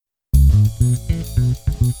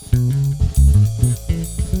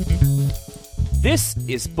This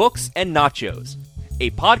is Books and Nachos,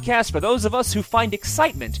 a podcast for those of us who find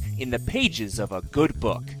excitement in the pages of a good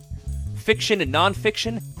book. Fiction and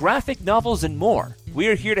nonfiction, graphic novels, and more.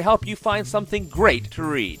 We're here to help you find something great to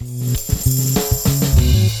read.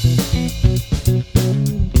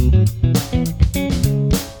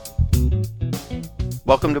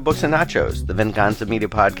 Welcome to Books and Nachos, the Venganza Media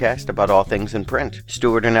podcast about all things in print.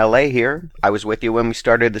 Stuart in LA here. I was with you when we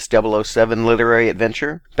started this 007 literary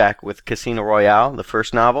adventure, back with Casino Royale, the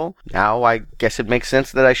first novel. Now I guess it makes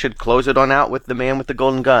sense that I should close it on out with The Man with the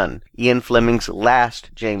Golden Gun, Ian Fleming's last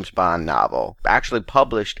James Bond novel, actually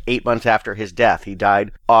published 8 months after his death. He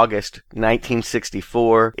died August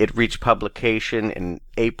 1964. It reached publication in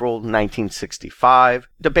April 1965.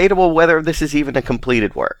 Debatable whether this is even a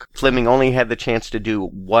completed work. Fleming only had the chance to do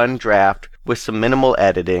one draft with some minimal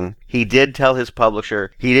editing. He did tell his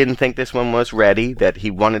publisher he didn't think this one was ready, that he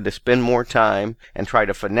wanted to spend more time and try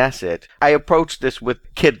to finesse it. I approached this with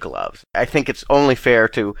kid gloves. I think it's only fair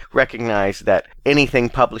to recognize that anything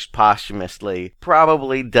published posthumously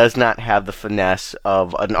probably does not have the finesse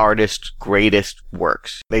of an artist's greatest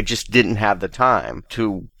works. They just didn't have the time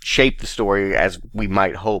to shape the story as we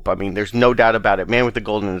might hope. I mean, there's no doubt about it. Man with the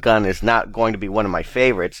Golden Gun is not going to be one of my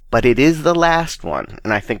favorites, but it is the last one,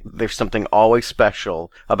 and I think there's something always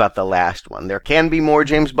special about the last one. There can be more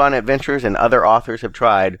James Bond adventures, and other authors have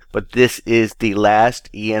tried, but this is the last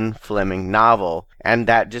Ian Fleming novel, and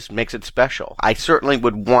that just makes it special. I certainly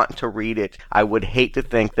would want to read it. I would hate to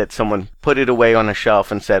think that someone put it away on a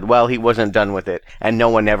shelf and said, well, he wasn't done with it, and no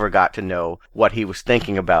one ever got to know what he was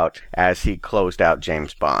thinking about as he closed out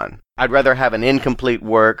James Bond. I'd rather have an incomplete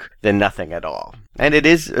work than nothing at all. And it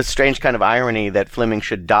is a strange kind of irony that Fleming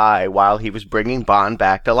should die while he was bringing Bond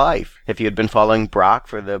back to life. If you had been following Brock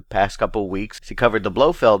for the past couple weeks, he covered the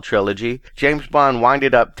Blofeld trilogy. James Bond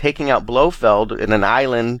winded up taking out Blofeld in an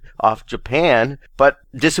island off Japan, but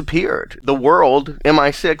disappeared. The World,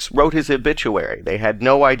 MI6, wrote his obituary. They had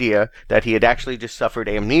no idea that he had actually just suffered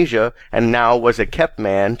amnesia and now was a kept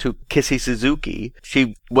man to Kissy Suzuki.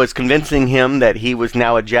 She was convincing him that he was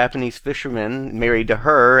now a Japanese fisherman married to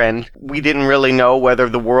her, and we didn't really know whether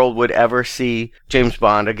the world would ever see James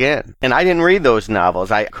Bond again. And I didn't read those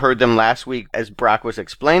novels. I heard them last week as Brock was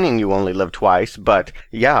explaining You Only Live Twice, but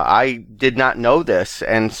yeah, I did not know this,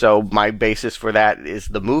 and so my basis for that is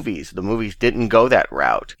the movies. The movies didn't go that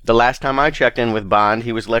route. The last time I checked in with Bond,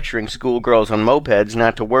 he was lecturing schoolgirls on mopeds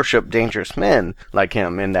not to worship dangerous men like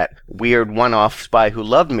him in that weird one-off Spy Who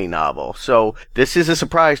Loved Me novel. So this is a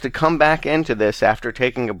surprise to come back into this after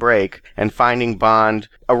taking a break and finding Bond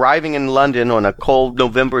arriving in London on a cold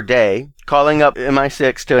November day, calling up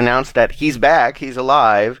MI6 to announce that he's back, he's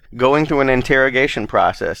alive, going through an interrogation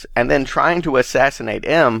process, and then trying to assassinate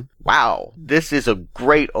M. Wow, this is a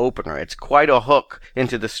great opener. It's quite a hook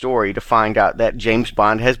into the story to find out that James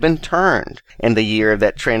Bond has been turned in the year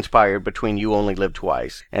that transpired between You Only Live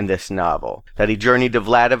Twice and this novel. That he journeyed to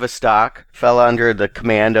Vladivostok, fell under the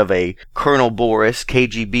command of a Colonel Boris,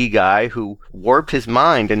 KGB guy, who warped his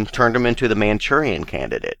mind and turned him into the Manchurian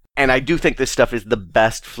Candidate. And I do think this stuff is the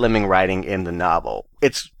best Fleming writing in the novel.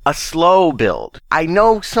 It's a slow build. I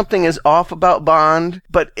know something is off about Bond,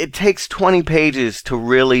 but it takes 20 pages to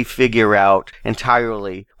really figure out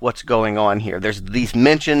entirely what's going on here. There's these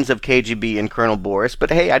mentions of KGB and Colonel Boris, but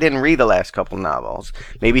hey, I didn't read the last couple novels.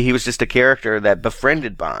 Maybe he was just a character that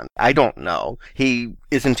befriended Bond. I don't know. He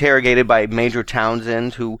is interrogated by Major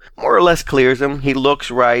Townsend, who more or less clears him. He looks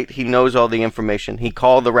right. He knows all the information. He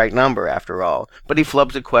called the right number, after all. But he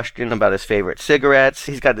flubs a question about his favorite cigarettes.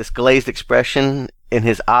 He's got this glazed expression in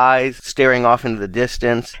his eyes, staring off into the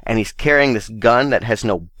distance, and he's carrying this gun that has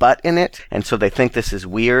no butt in it, and so they think this is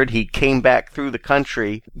weird. He came back through the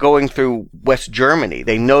country, going through West Germany.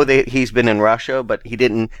 They know that he's been in Russia, but he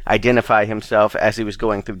didn't identify himself as he was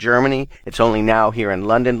going through Germany. It's only now here in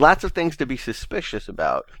London. Lots of things to be suspicious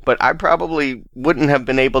about, but I probably wouldn't have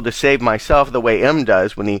been able to save myself the way M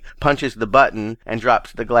does when he punches the button and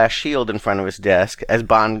drops the glass shield in front of his desk as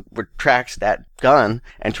Bond retracts that gun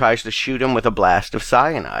and tries to shoot him with a blast of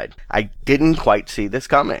cyanide. I didn't quite see this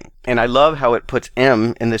coming. And I love how it puts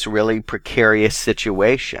M in this really precarious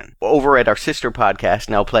situation. Over at our sister podcast,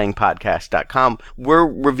 NowPlayingPodcast.com, we're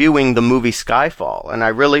reviewing the movie Skyfall, and I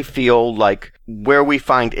really feel like where we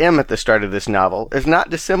find M at the start of this novel is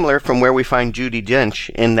not dissimilar from where we find Judi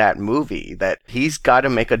Dench in that movie, that he's got to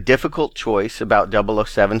make a difficult choice about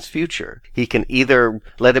 007's future. He can either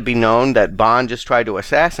let it be known that Bond just tried to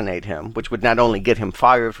assassinate him, which would not only get him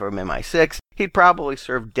fired from MI6, he'd probably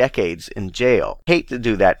serve decades in jail. Hate to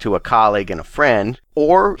do that to a colleague and a friend,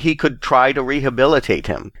 Or he could try to rehabilitate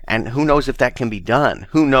him. And who knows if that can be done?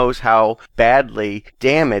 Who knows how badly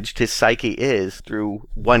damaged his psyche is through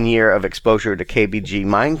 1 year of exposure to KBG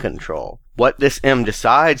mind control? What this M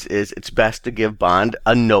decides is it's best to give Bond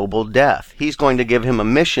a noble death. He's going to give him a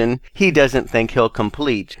mission he doesn't think he'll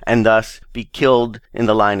complete, and thus be killed in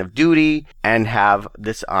the line of duty and have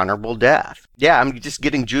this honorable death. Yeah, I'm just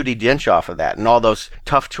getting Judi Dench off of that and all those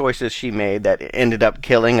tough choices she made that ended up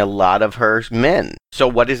killing a lot of her men. So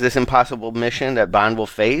what is this impossible mission that Bond will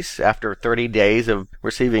face after 30 days of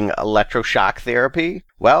receiving electroshock therapy?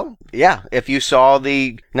 Well, yeah, if you saw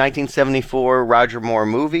the 1974 Roger Moore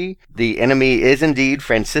movie, the enemy is indeed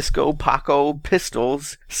Francisco Paco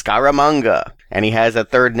Pistols Scaramanga. And he has a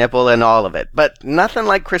third nipple and all of it. But nothing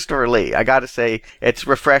like Christopher Lee. I gotta say, it's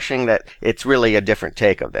refreshing that it's really a different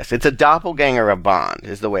take of this. It's a doppelganger of Bond,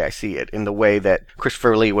 is the way I see it, in the way that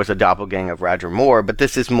Christopher Lee was a doppelganger of Roger Moore, but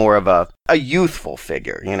this is more of a youthful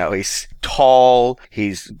figure. You know, he's tall,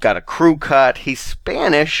 he's got a crew cut, he's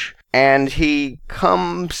Spanish, and he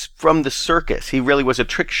comes from the circus. He really was a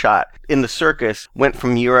trick shot in the circus, went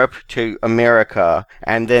from Europe to America,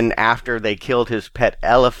 and then after they killed his pet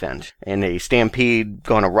elephant in a stampede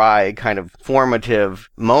gone awry kind of formative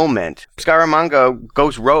moment, Scaramanga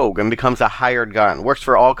goes rogue and becomes a hired gun, works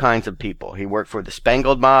for all kinds of people. He worked for the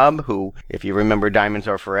Spangled Mob, who, if you remember Diamonds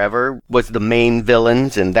Are Forever, was the main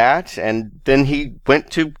villains in that, and then he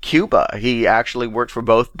went to Cuba. He actually worked for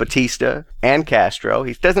both Batista and Castro.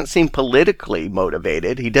 He doesn't seem politically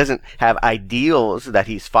motivated. He doesn't have ideals that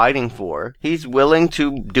he's fighting for. He's willing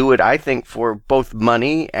to do it, I think, for both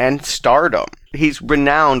money and stardom. He's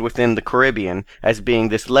renowned within the Caribbean as being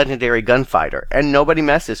this legendary gunfighter, and nobody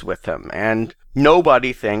messes with him, and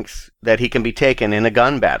nobody thinks that he can be taken in a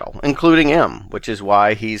gun battle, including him, which is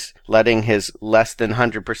why he's letting his less than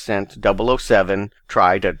 100% 007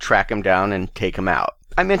 try to track him down and take him out.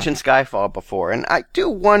 I mentioned Skyfall before, and I do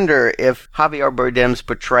wonder if Javier Bardem's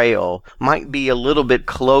portrayal might be a little bit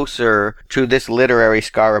closer to this literary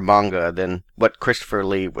Scaramanga than what Christopher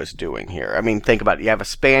Lee was doing here. I mean, think about it. You have a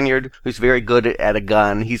Spaniard who's very good at a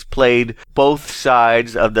gun. He's played both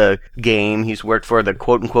sides of the game. He's worked for the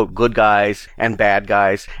quote-unquote good guys and bad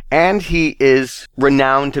guys, and he is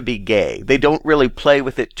renowned to be gay. They don't really play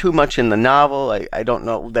with it too much in the novel. I don't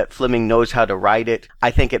know that Fleming knows how to write it.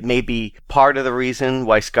 I think it may be part of the reason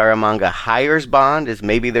why Scaramanga hires Bond, is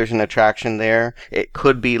maybe there's an attraction there. It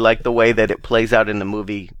could be like the way that it plays out in the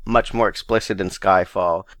movie, much more explicit in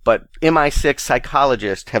Skyfall. But MI6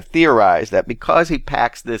 psychologists have theorized that because he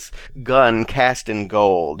packs this gun cast in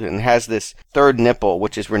gold and has this third nipple,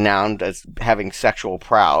 which is renowned as having sexual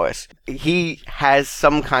prowess, he has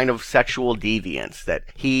some kind of sexual deviance, that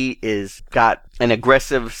he is got an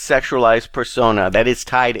aggressive sexualized persona that is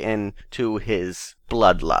tied in to his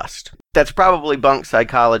bloodlust. That's probably bunk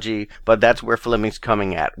psychology, but that's where Fleming's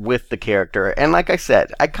coming at with the character. And like I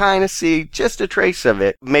said, I kind of see just a trace of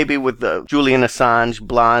it, maybe with the Julian Assange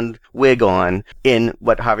blonde wig on, in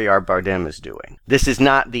what Javier Bardem is doing. This is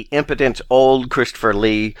not the impotent old Christopher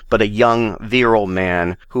Lee, but a young, virile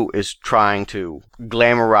man who is trying to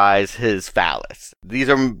glamorize his phallus. These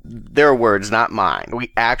are their words, not mine.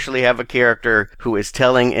 We actually have a character who is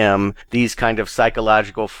telling M these kind of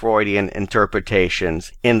psychological Freudian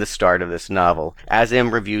interpretations in the start of this novel, as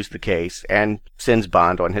M reviews the case and sends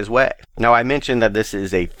Bond on his way. Now, I mentioned that this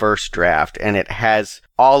is a first draft, and it has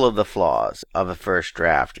all of the flaws of a first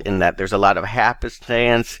draft, in that there's a lot of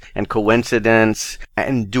happenstance and coincidence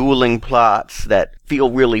and dueling plots that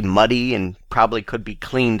feel really muddy and probably could be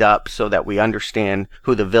cleaned up so that we understand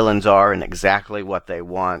who the villains are and exactly what they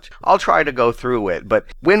want. I'll try to go through it, but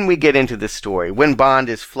when we get into this story, when Bond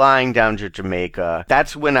is flying down to Jamaica,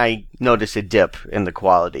 that's when I notice a dip in the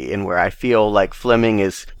quality, and where I feel like Fleming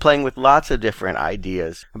is playing with lots of different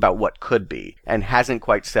ideas about what could be, and hasn't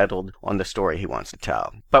quite settled on the story he wants to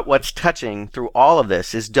tell. But what's touching through all of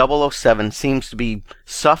this is 007 seems to be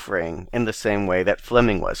suffering in the same way that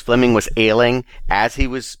Fleming was. Fleming was ailing as he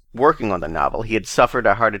was working on the novel. He had suffered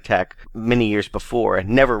a heart attack many years before and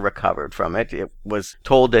never recovered from it. It was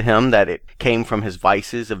told to him that it came from his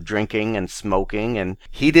vices of drinking and smoking, and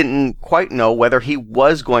he didn't quite know whether he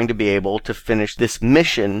was going to be able to finish this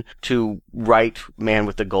mission to write Man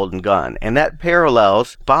with the Golden Gun. And that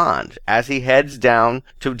parallels Bond. As he heads down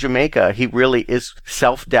to Jamaica, he really is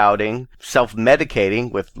self-doubting,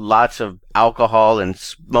 self-medicating with lots of alcohol and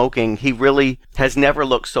smoking. He really has never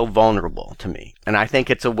looked so vulnerable to me. And I think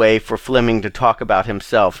it's a way for Fleming to talk about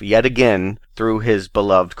himself yet again through his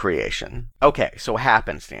beloved creation. Okay, so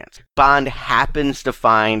happenstance. Bond happens to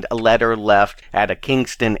find a letter left at a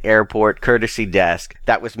Kingston airport courtesy desk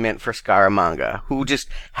that was meant for Scaramanga, who just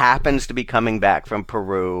happens to be coming back from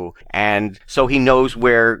Peru, and so he knows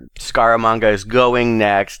where Scaramanga is going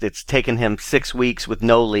next. It's taken him 6 weeks with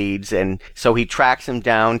no leads, and so he tracks him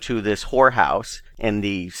down to this whorehouse in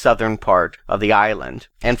the southern part of the island.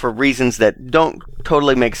 And for reasons that don't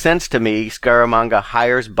totally make sense to me, Scaramanga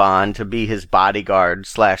hires Bond to be his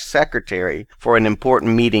bodyguard/secretary for an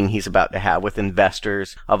important meeting he's about to have with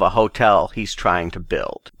investors of a hotel he's trying to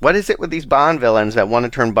build. What is it with these Bond villains that want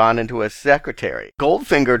to turn Bond into a secretary?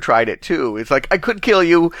 Goldfinger tried it too. It's like, I could kill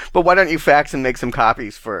you, but why don't you fax and make some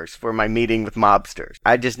copies first for my meeting with mobsters?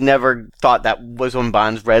 I just never thought that was on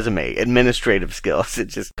Bond's resume. Administrative skills. It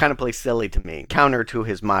just kind of plays silly to me. Counter to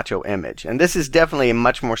his macho image. And this is definitely a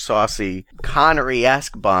much more saucy,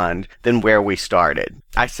 Connery-esque Bond than where we started.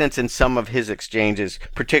 I sense in some of his exchanges,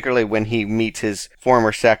 particularly when he meets his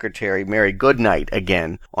former secretary, Mary Goodnight,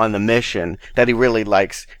 again on the mission, that he really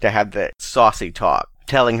likes to have that saucy talk,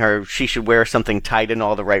 telling her she should wear something tight in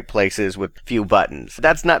all the right places with few buttons.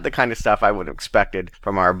 That's not the kind of stuff I would have expected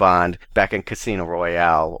from our Bond back in Casino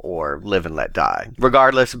Royale or Live and Let Die.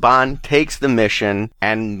 Regardless, Bond takes the mission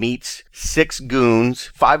and meets 6 goons,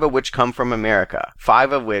 5 of which come from America,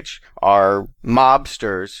 5 of which are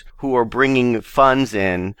mobsters who are bringing funds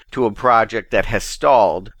in to a project that has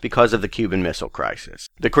stalled because of the Cuban Missile Crisis.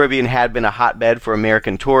 The Caribbean had been a hotbed for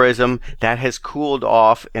American tourism. That has cooled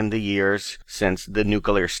off in the years since the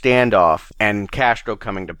nuclear standoff and Castro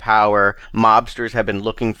coming to power. Mobsters have been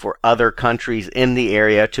looking for other countries in the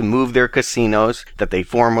area to move their casinos that they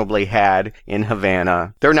formerly had in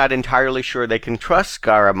Havana. They're not entirely sure they can trust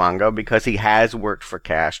Scaramanga because he has worked for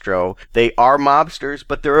Castro. They are mobsters,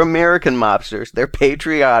 but they're American mobsters. They're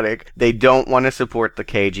patriotic. They don't want to support the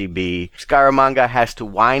KGB. Scaramanga has to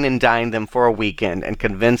wine and dine them for a weekend and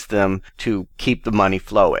convince them to keep the money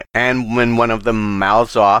flowing. And when one of them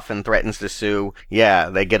mouths off and threatens to sue, yeah,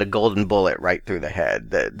 they get a golden bullet right through the head.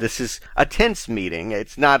 This is a tense meeting.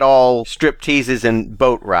 It's not all stripteases and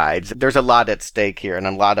boat rides. There's a lot at stake here and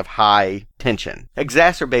a lot of high tension,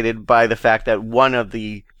 exacerbated by the fact that one of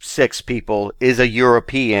the 6 people is a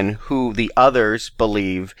European who the others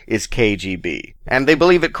believe is KGB. And they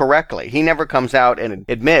believe it correctly. He never comes out and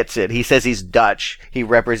admits it. He says he's Dutch. He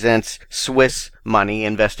represents Swiss money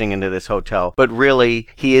investing into this hotel. But really,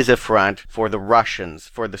 he is a front for the Russians,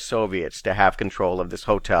 for the Soviets to have control of this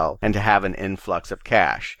hotel and to have an influx of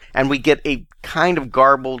cash. And we get a kind of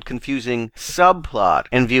garbled, confusing subplot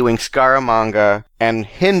in viewing Scaramanga and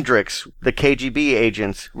Hendricks, the KGB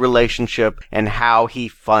agent's relationship and how he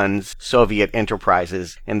funds Soviet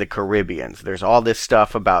enterprises in the Caribbean. There's all this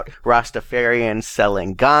stuff about Rastafarians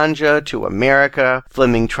selling ganja to America.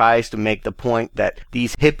 Fleming tries to make the point that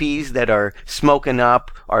these hippies that are smoking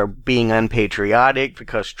up are being unpatriotic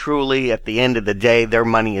because truly, at the end of the day, their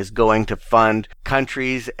money is going to fund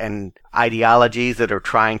countries and ideologies that are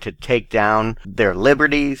trying to take down their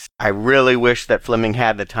liberties. I really wish that Fleming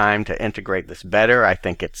had the time to integrate this better. I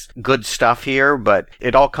think it's good stuff here, but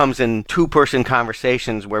it all comes in 2-person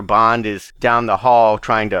conversations where Bond is down the hall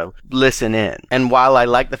trying to listen in. And while I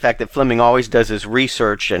like the fact that Fleming always does his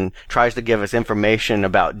research and tries to give us information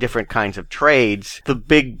about different kinds of trades, the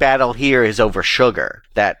big battle here is over sugar.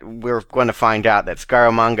 That we're going to find out that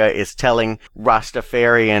Scaramanga is telling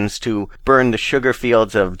Rastafarians to burn the sugar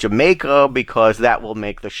fields of Jamaica because that will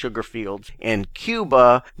make the sugar fields in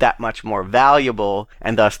Cuba that much more valuable,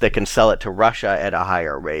 and thus they can sell it to Russia at a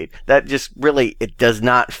higher rate. That just really, it does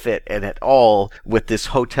not fit in at all with this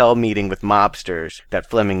hotel meeting with mobsters that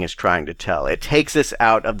Fleming is trying to tell. It takes us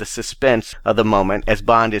out of the suspense of the moment as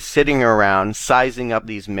Bond is sitting around sizing up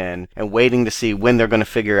these men and waiting to see when they're going to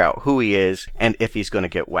figure out who he is and if he's going to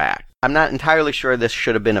get whacked. I'm not entirely sure this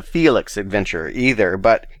should have been a Felix adventure either,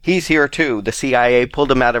 but he's here too. The CIA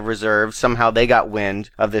pulled him out of reserve. Somehow they got wind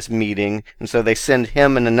of this meeting, and so they send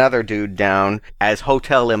him and another dude down as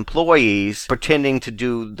hotel employees, pretending to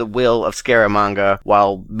do the will of Scaramanga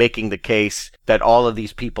while making the case that all of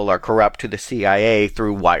these people are corrupt to the CIA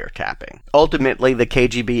through wiretapping. Ultimately, the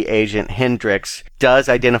KGB agent Hendricks does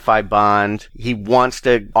identify Bond. He wants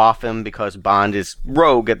to off him because Bond is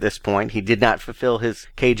rogue at this point. He did not fulfill his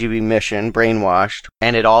KGB mission, brainwashed,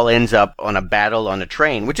 and it all ends up on a battle on a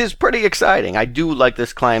train, which is pretty exciting. I do like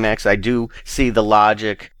this climax. I do see the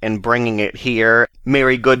logic in bringing it here.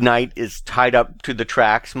 Mary Goodnight is tied up to the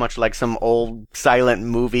tracks, much like some old silent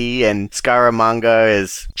movie, and Scaramanga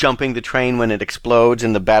is jumping the train when it it explodes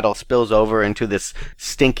and the battle spills over into this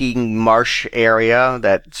stinking marsh area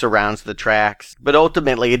that surrounds the tracks. But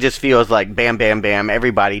ultimately, it just feels like bam, bam, bam,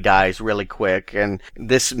 everybody dies really quick. And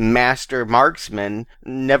this master marksman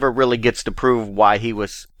never really gets to prove why he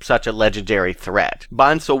was such a legendary threat.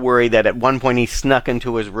 Bond's so worried that at one point he snuck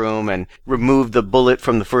into his room and removed the bullet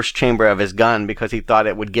from the first chamber of his gun because he thought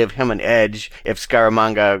it would give him an edge if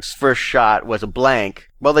Scaramanga's first shot was a blank.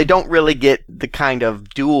 Well, they don't really get the kind of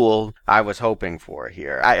duel I was hoping for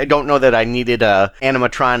here. I don't know that I needed a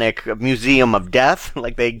animatronic museum of death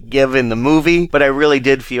like they give in the movie, but I really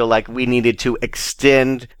did feel like we needed to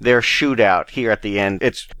extend their shootout here at the end.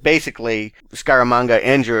 It's basically Scaramanga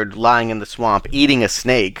injured, lying in the swamp, eating a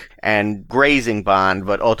snake, and grazing Bond,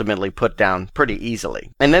 but ultimately put down pretty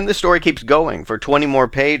easily. And then the story keeps going. For 20 more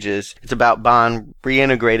pages, it's about Bond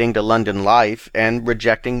reintegrating to London life and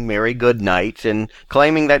rejecting Mary Goodnight and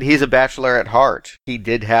claiming that he's a bachelor at heart. He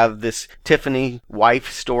did have this Tiffany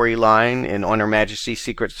wife storyline in On Her Majesty's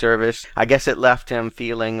Secret Service. I guess it left him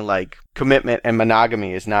feeling like commitment and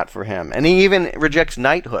monogamy is not for him. And he even rejects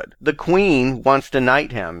knighthood. The Queen wants to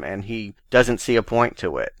knight him, and he doesn't see a point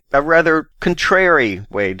to it. A rather contrary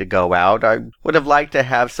way to go out. I would have liked to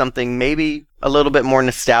have something maybe a little bit more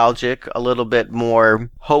nostalgic, a little bit more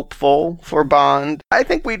hopeful for Bond. I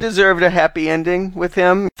think we deserved a happy ending with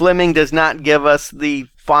him. Fleming does not give us the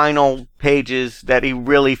final pages that he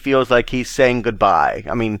really feels like he's saying goodbye.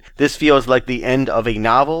 I mean, this feels like the end of a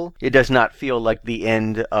novel. It does not feel like the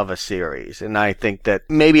end of a series. And I think that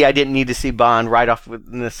maybe I didn't need to see Bond right off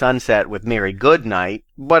in the sunset with Mary Goodnight,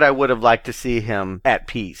 but I would have liked to see him at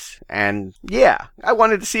peace. And yeah, I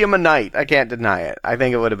wanted to see him a knight. I can't deny it. I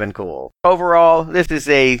think it would have been cool. Overall, this is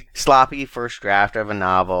a sloppy first draft of a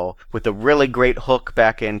novel with a really great hook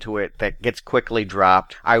back into it that gets quickly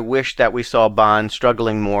dropped. I wish that we saw Bond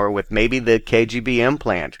struggling more with maybe the KGB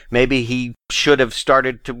implant. Maybe he should have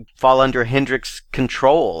started to fall under Hendricks'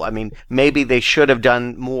 control. I mean, maybe they should have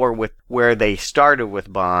done more with where they started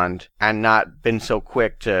with Bond and not been so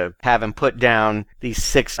quick to have him put down these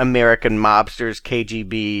 6 American mobsters,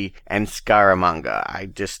 KGB, and Scaramanga. I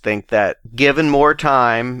just think that given more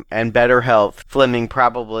time and better health, Fleming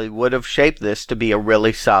probably would have shaped this to be a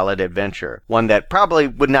really solid adventure. One that probably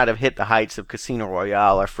would not have hit the heights of Casino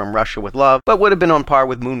Royale or From Russia with Love, but would have been on par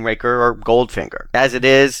with Moonraker or Goldfinger. As it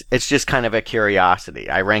is, it's just kind of a curiosity.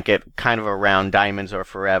 I rank it kind of around Diamonds Are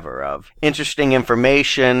Forever, of interesting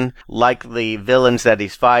information, like the villains that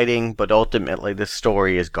he's fighting, but ultimately the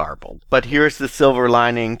story is garbled. But here's the silver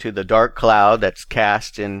lining to the dark cloud that's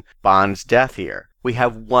cast in Bond's death here. We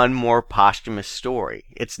have one more posthumous story.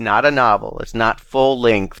 It's not a novel, it's not full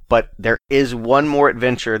length, but there is one more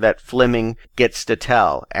adventure that Fleming gets to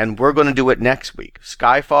tell, and we're going to do it next week.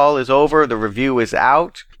 Skyfall is over, the review is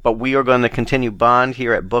out, but we are going to continue Bond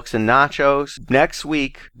here at Books and Nachos next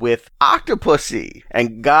week with Octopussy.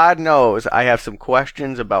 And God knows I have some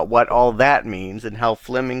questions about what all that means and how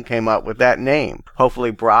Fleming came up with that name. Hopefully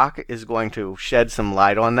Brock is going to shed some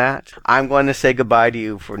light on that. I'm going to say goodbye to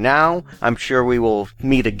you for now. I'm sure we will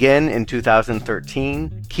meet again in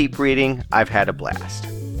 2013. Keep reading. I've had a blast.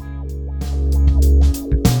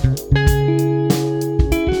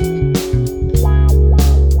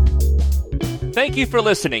 Thank you for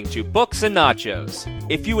listening to Books and Nachos.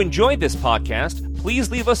 If you enjoyed this podcast, please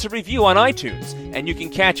leave us a review on iTunes, and you can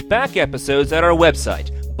catch back episodes at our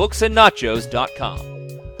website,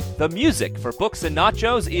 booksandnachos.com. The music for Books and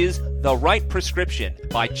Nachos is The Right Prescription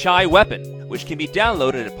by Chai Weapon, which can be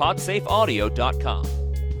downloaded at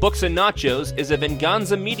podsafeaudio.com. Books and Nachos is a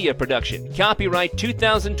Venganza Media production, copyright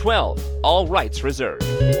 2012, all rights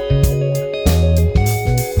reserved.